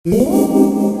Hello,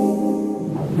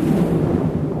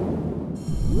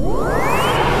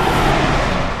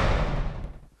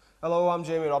 I'm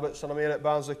Jamie Roberts and I'm here at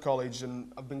Barnsley College,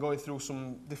 and I've been going through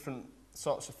some different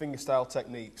sorts of fingerstyle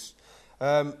techniques.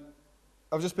 I've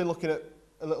just been looking at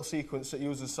a little sequence that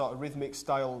uses sort of rhythmic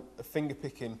style of finger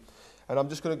picking, and I'm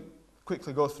just going to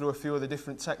quickly go through a few of the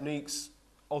different techniques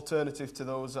alternative to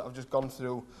those that I've just gone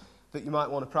through that you might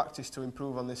want to practice to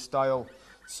improve on this style.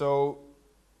 So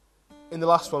in the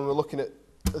last one we're looking at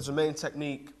as a main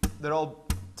technique, they all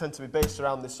tend to be based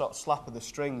around this sort of slap of the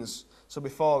strings. So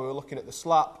before we were looking at the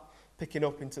slap, picking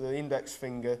up into the index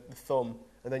finger, the thumb,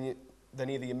 and then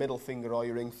either your middle finger or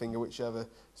your ring finger, whichever.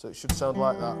 So it should sound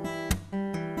like that.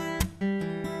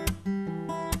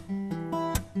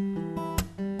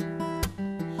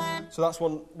 So that's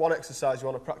one exercise you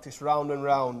want to practice round and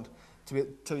round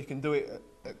till you can do it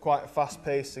at quite a fast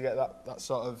pace to get that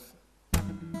sort of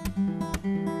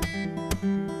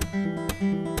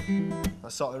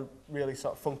really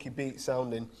sort of funky beat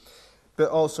sounding. But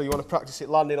also you want to practice it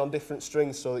landing on different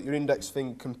strings so that your index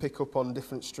finger can pick up on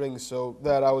different strings. So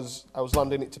there I was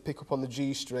landing it to pick up on the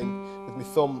G string, with my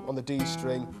thumb on the D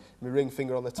string, my ring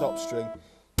finger on the top string.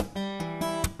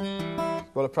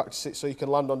 You want to practice it so you can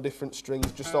land on different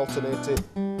strings, just alternate it.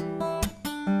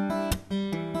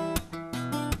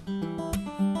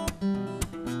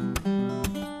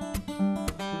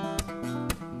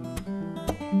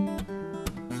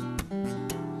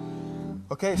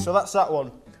 Okay, so that's that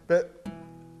one. But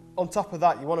on top of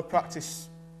that, you want to practice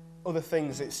other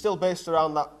things. It's still based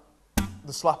around the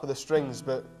slap of the strings,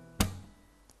 but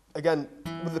again,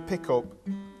 with the pickup,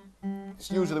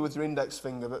 it's usually with your index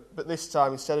finger, but this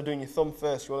time, instead of doing your thumb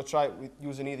first, you want to try it with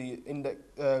using either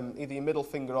your middle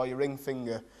finger or your ring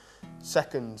finger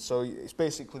second. So it's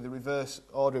basically the reverse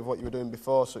order of what you were doing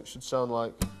before, so it should sound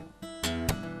like...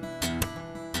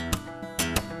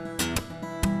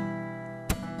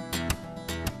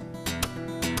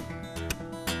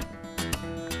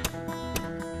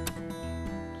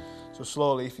 So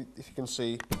slowly, if you can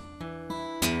see.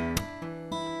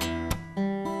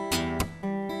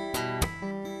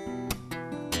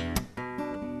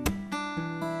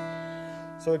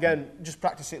 So again, just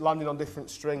practice it landing on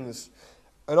different strings.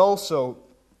 And also,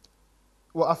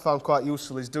 what I found quite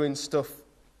useful is doing stuff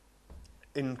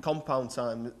in compound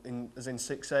time, as in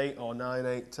 6/8 or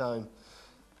 9/8 time.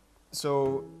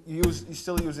 So you're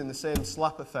still using the same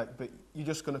slap effect, but you're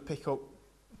just going to pick up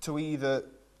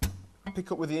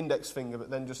with the index finger, but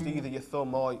then just either your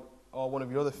thumb or one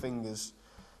of your other fingers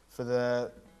for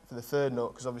the third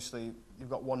note, because obviously you've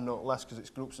got one note less because it's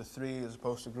groups of 3 as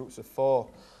opposed to groups of 4.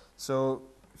 So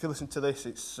if you listen to this,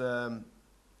 it's so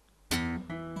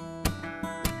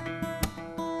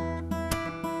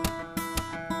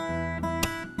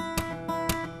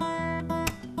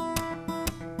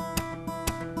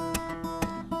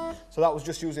that was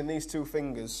just using these two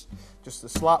fingers, just the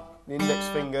slap, the index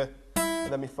finger,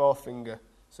 and then my fourth finger.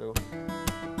 So,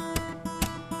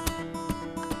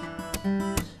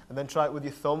 and then try it with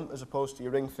your thumb as opposed to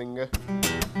your ring finger.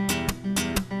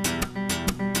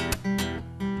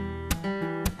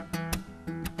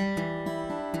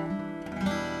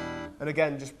 And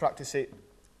again, just practice it,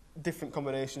 different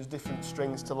combinations, different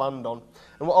strings to land on.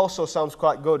 And what also sounds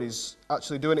quite good is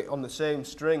actually doing it on the same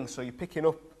string. So you're picking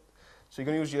up, so you're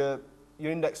going to use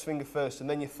your index finger first and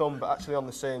then your thumb, but actually on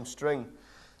the same string.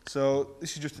 So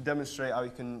this is just to demonstrate how you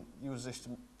can use this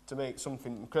to make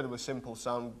something incredibly simple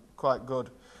sound quite good.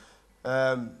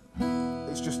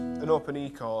 It's just an open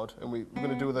E chord, and we're going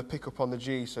to do the pickup on the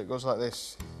G, so it goes like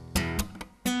this.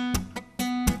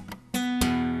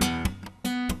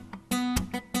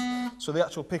 So the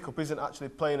actual pickup isn't actually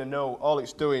playing a note, all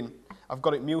it's doing, I've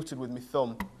got it muted with my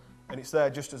thumb, and it's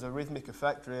there just as a rhythmic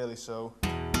effect really, so...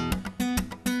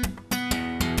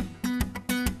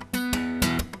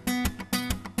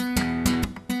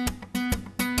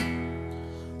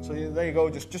 So there you go,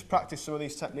 just practice some of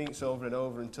these techniques over and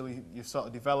over until you sort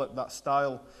of develop that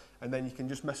style, and then you can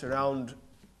just mess around.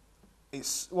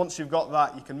 Once you've got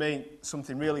that, you can make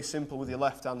something really simple with your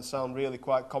left hand sound really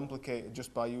quite complicated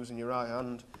just by using your right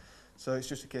hand. So it's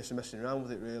just a case of messing around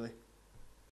with it really.